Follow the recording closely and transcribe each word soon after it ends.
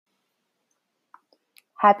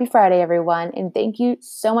Happy Friday, everyone, and thank you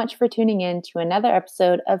so much for tuning in to another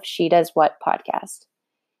episode of She Does What podcast.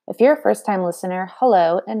 If you're a first-time listener,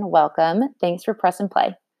 hello and welcome. Thanks for pressing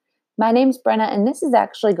play. My name's Brenna, and this is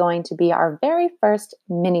actually going to be our very first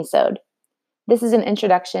mini-sode. This is an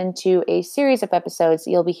introduction to a series of episodes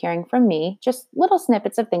you'll be hearing from me, just little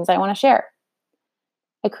snippets of things I want to share.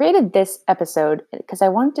 I created this episode because I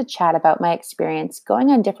wanted to chat about my experience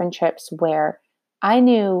going on different trips where I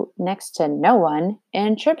knew next to no one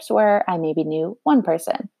and trips where I maybe knew one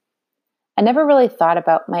person. I never really thought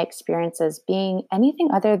about my experiences being anything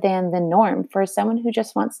other than the norm for someone who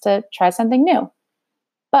just wants to try something new.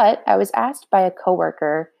 But I was asked by a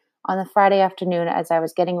coworker on the Friday afternoon as I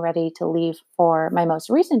was getting ready to leave for my most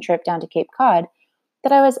recent trip down to Cape Cod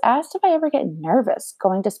that I was asked if I ever get nervous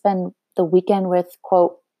going to spend the weekend with,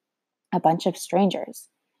 quote, a bunch of strangers.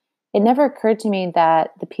 It never occurred to me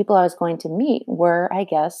that the people I was going to meet were, I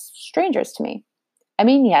guess, strangers to me. I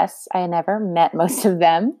mean, yes, I never met most of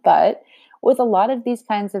them, but with a lot of these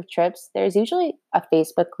kinds of trips, there's usually a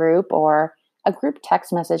Facebook group or a group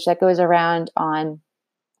text message that goes around on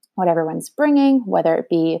what everyone's bringing, whether it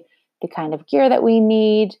be the kind of gear that we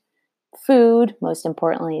need, food, most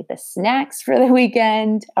importantly, the snacks for the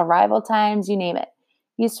weekend, arrival times, you name it.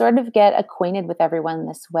 You sort of get acquainted with everyone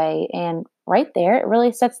this way. And right there, it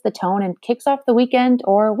really sets the tone and kicks off the weekend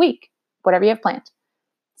or week, whatever you have planned.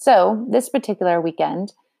 So this particular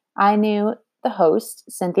weekend, I knew the host,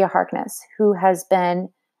 Cynthia Harkness, who has been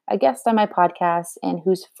a guest on my podcast and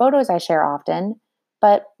whose photos I share often.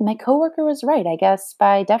 But my coworker was right. I guess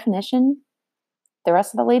by definition, the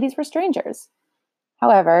rest of the ladies were strangers.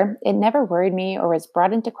 However, it never worried me or was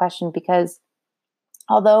brought into question because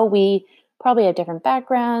although we probably have different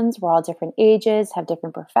backgrounds, we're all different ages, have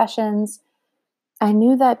different professions, I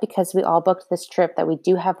knew that because we all booked this trip that we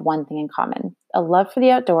do have one thing in common, a love for the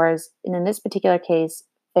outdoors, and in this particular case,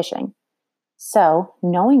 fishing. So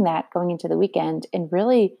knowing that going into the weekend, and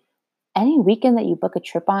really any weekend that you book a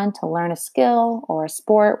trip on to learn a skill or a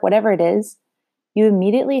sport, whatever it is, you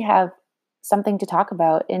immediately have something to talk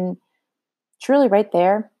about. And truly right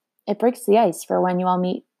there, it breaks the ice for when you all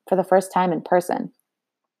meet for the first time in person.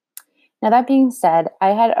 Now, that being said, I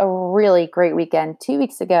had a really great weekend 2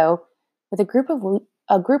 weeks ago with a group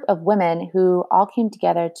of women who all came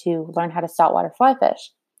together to learn how to saltwater fly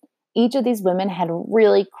fish. Each of these women had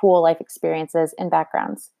really cool life experiences and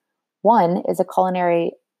backgrounds. One is a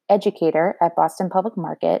culinary educator at Boston Public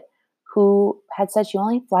Market who had said she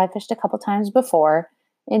only fly fished a couple times before,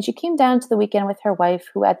 and she came down to the weekend with her wife,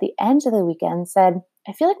 who at the end of the weekend said,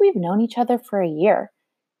 "I feel like we've known each other for a year."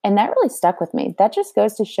 And that really stuck with me. That just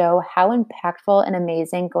goes to show how impactful and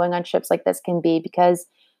amazing going on trips like this can be because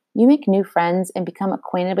you make new friends and become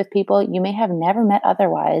acquainted with people you may have never met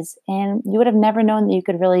otherwise. And you would have never known that you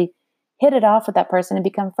could really hit it off with that person and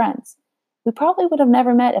become friends. We probably would have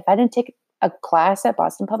never met if I didn't take a class at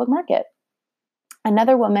Boston Public Market.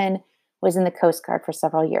 Another woman was in the Coast Guard for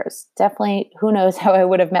several years. Definitely, who knows how I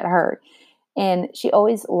would have met her. And she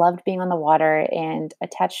always loved being on the water and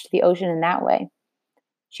attached to the ocean in that way.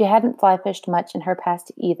 She hadn't fly fished much in her past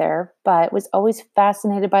either, but was always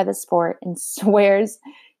fascinated by the sport and swears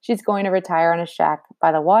she's going to retire on a shack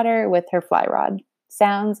by the water with her fly rod.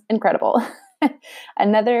 Sounds incredible.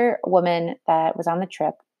 Another woman that was on the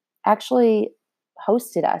trip actually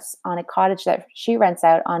hosted us on a cottage that she rents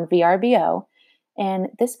out on VRBO. And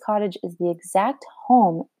this cottage is the exact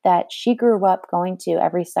home that she grew up going to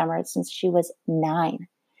every summer since she was 9.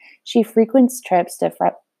 She frequents trips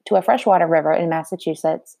to a freshwater river in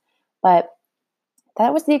Massachusetts, but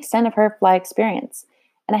that was the extent of her fly experience.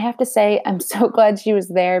 And I have to say, I'm so glad she was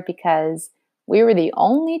there because we were the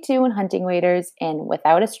only two in hunting waders and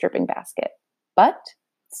without a stripping basket. But,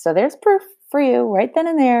 so there's proof for you right then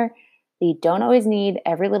and there that you don't always need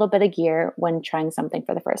every little bit of gear when trying something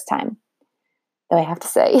for the first time. Though I have to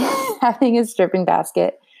say, having a stripping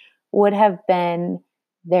basket would have been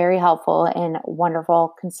very helpful and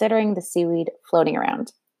wonderful considering the seaweed floating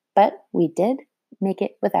around. But we did make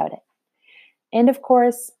it without it. And of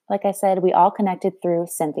course, like I said, we all connected through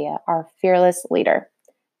Cynthia, our fearless leader,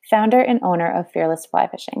 founder and owner of Fearless Fly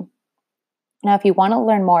Fishing. Now, if you want to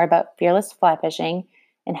learn more about Fearless Fly Fishing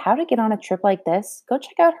and how to get on a trip like this, go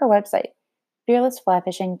check out her website,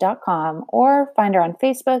 fearlessflyfishing.com, or find her on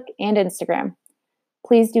Facebook and Instagram.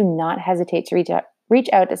 Please do not hesitate to reach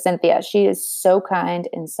out to Cynthia. She is so kind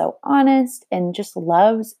and so honest and just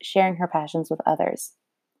loves sharing her passions with others.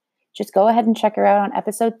 Just go ahead and check her out on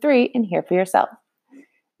episode 3 and hear for yourself.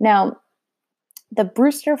 Now, the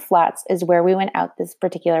Brewster Flats is where we went out this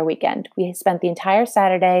particular weekend. We spent the entire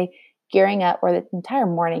Saturday gearing up, or the entire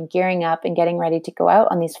morning gearing up and getting ready to go out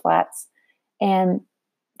on these flats. And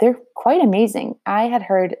they're quite amazing. I had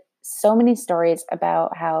heard so many stories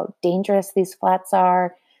about how dangerous these flats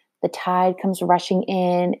are. The tide comes rushing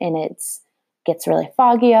in and it's gets really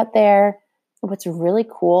foggy out there. What's really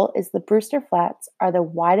cool is the Brewster Flats are the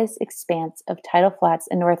widest expanse of tidal flats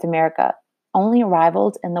in North America, only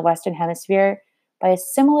rivaled in the Western Hemisphere by a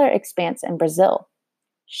similar expanse in Brazil.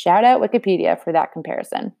 Shout out Wikipedia for that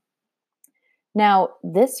comparison. Now,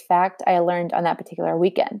 this fact I learned on that particular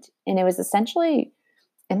weekend, and it was essentially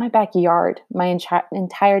in my backyard my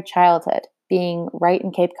entire childhood, being right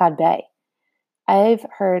in Cape Cod Bay. I've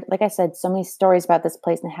heard, like I said, so many stories about this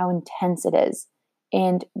place and how intense it is.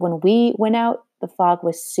 And when we went out, the fog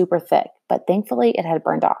was super thick, but thankfully it had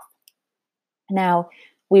burned off. Now,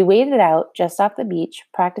 we waited out just off the beach,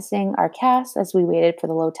 practicing our cast as we waited for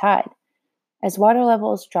the low tide. As water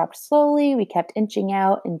levels dropped slowly, we kept inching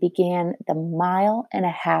out and began the 1.5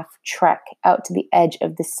 mile trek out to the edge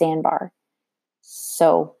of the sandbar.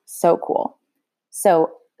 So cool.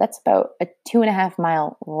 So that's about a 2.5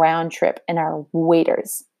 mile round trip in our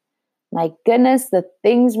waders. My goodness, the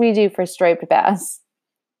things we do for striped bass.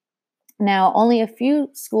 Now, only a few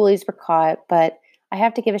schoolies were caught, but I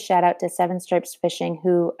have to give a shout out to Seven Stripes Fishing,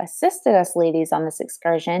 who assisted us ladies on this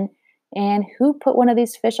excursion and who put one of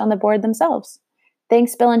these fish on the board themselves.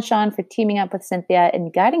 Thanks, Bill and Sean, for teaming up with Cynthia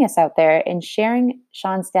and guiding us out there and sharing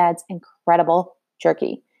Sean's dad's incredible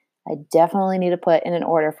jerky. I definitely need to put in an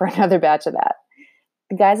order for another batch of that.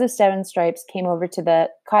 The guys of Seven Stripes came over to the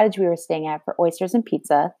cottage we were staying at for oysters and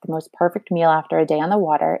pizza, the most perfect meal after a day on the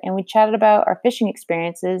water, and we chatted about our fishing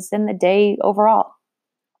experiences and the day overall.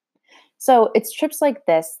 So it's trips like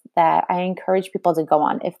this that I encourage people to go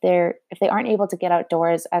on if they aren't able to get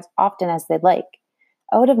outdoors as often as they'd like.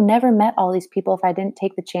 I would have never met all these people if I didn't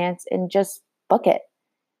take the chance and just book it.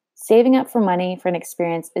 Saving up for money for an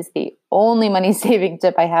experience is the only money saving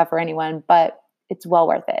tip I have for anyone, but it's well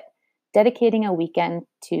worth it. Dedicating a weekend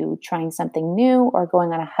to trying something new or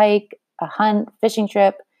going on a hike, a hunt, fishing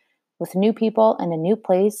trip with new people and a new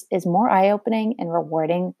place is more eye-opening and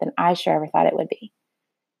rewarding than I sure ever thought it would be.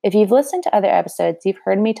 If you've listened to other episodes, you've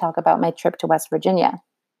heard me talk about my trip to West Virginia.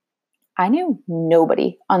 I knew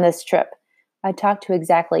nobody on this trip. I talked to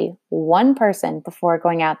exactly one person before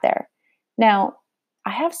going out there. Now, I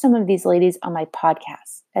have some of these ladies on my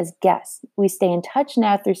podcast as guests. We stay in touch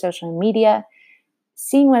now through social media,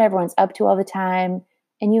 seeing what everyone's up to all the time,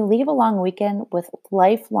 and you leave a long weekend with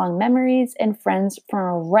lifelong memories and friends from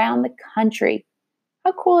around the country.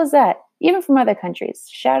 How cool is that? Even from other countries.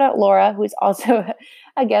 Shout out Laura, who's also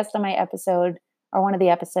a guest on my episode or one of the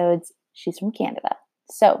episodes. She's from Canada.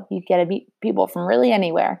 So you get to meet people from really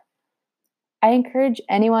anywhere. I encourage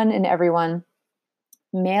anyone and everyone,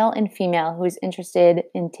 male and female, who is interested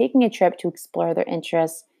in taking a trip to explore their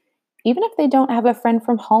interests, even if they don't have a friend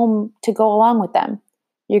from home to go along with them.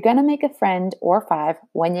 You're going to make a friend or 5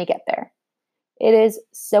 when you get there. It is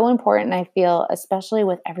so important, I feel, especially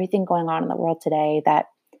with everything going on in the world today, that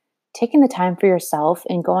taking the time for yourself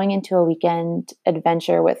and going into a weekend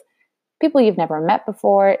adventure with people you've never met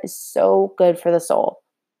before is so good for the soul.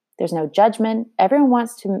 There's no judgment. Everyone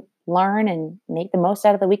wants to learn and make the most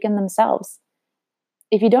out of the weekend themselves.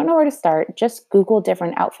 If you don't know where to start, just Google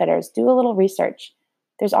different outfitters. Do a little research.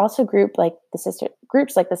 There's also groups like the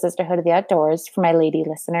Sisterhood of the Outdoors for my lady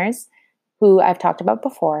listeners, who I've talked about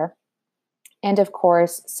before. And of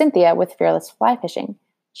course, Cynthia with Fearless Fly Fishing.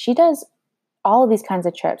 She does all of these kinds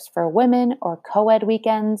of trips for women or co-ed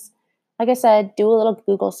weekends. Like I said, do a little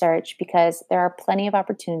Google search because there are plenty of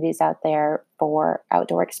opportunities out there for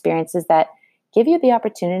outdoor experiences that give you the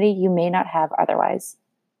opportunity you may not have otherwise.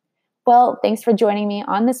 Well, thanks for joining me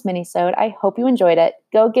on this mini-sode. I hope you enjoyed it.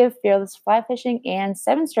 Go give Fearless Fly Fishing and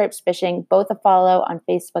Seven Stripes Fishing both a follow on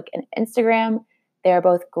Facebook and Instagram. They are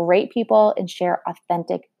both great people and share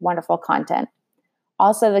authentic, wonderful content.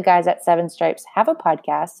 Also, the guys at Seven Stripes have a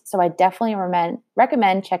podcast, so I definitely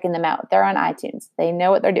recommend checking them out. They're on iTunes. They know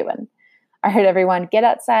what they're doing. All right, everyone, get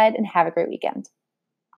outside and have a great weekend.